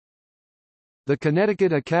The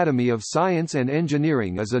Connecticut Academy of Science and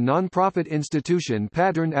Engineering is a nonprofit institution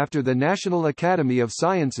patterned after the National Academy of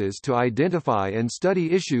Sciences to identify and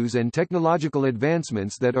study issues and technological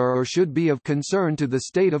advancements that are or should be of concern to the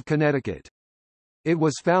state of Connecticut. It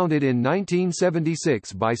was founded in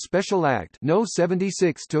 1976 by Special Act No.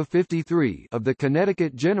 76-53 of the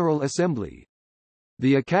Connecticut General Assembly.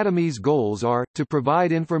 The Academy's goals are, to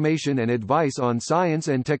provide information and advice on science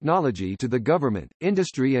and technology to the government,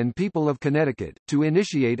 industry and people of Connecticut, to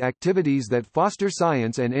initiate activities that foster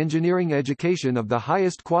science and engineering education of the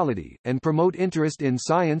highest quality, and promote interest in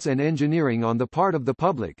science and engineering on the part of the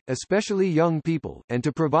public, especially young people, and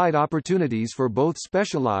to provide opportunities for both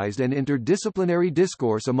specialized and interdisciplinary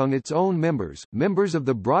discourse among its own members, members of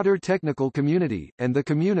the broader technical community, and the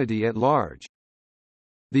community at large.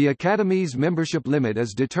 The Academy's membership limit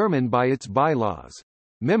is determined by its bylaws.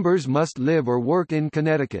 Members must live or work in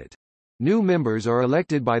Connecticut. New members are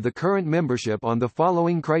elected by the current membership on the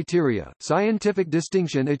following criteria: scientific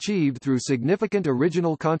distinction achieved through significant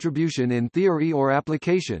original contribution in theory or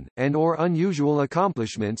application, and/or unusual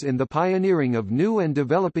accomplishments in the pioneering of new and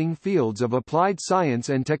developing fields of applied science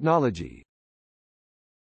and technology.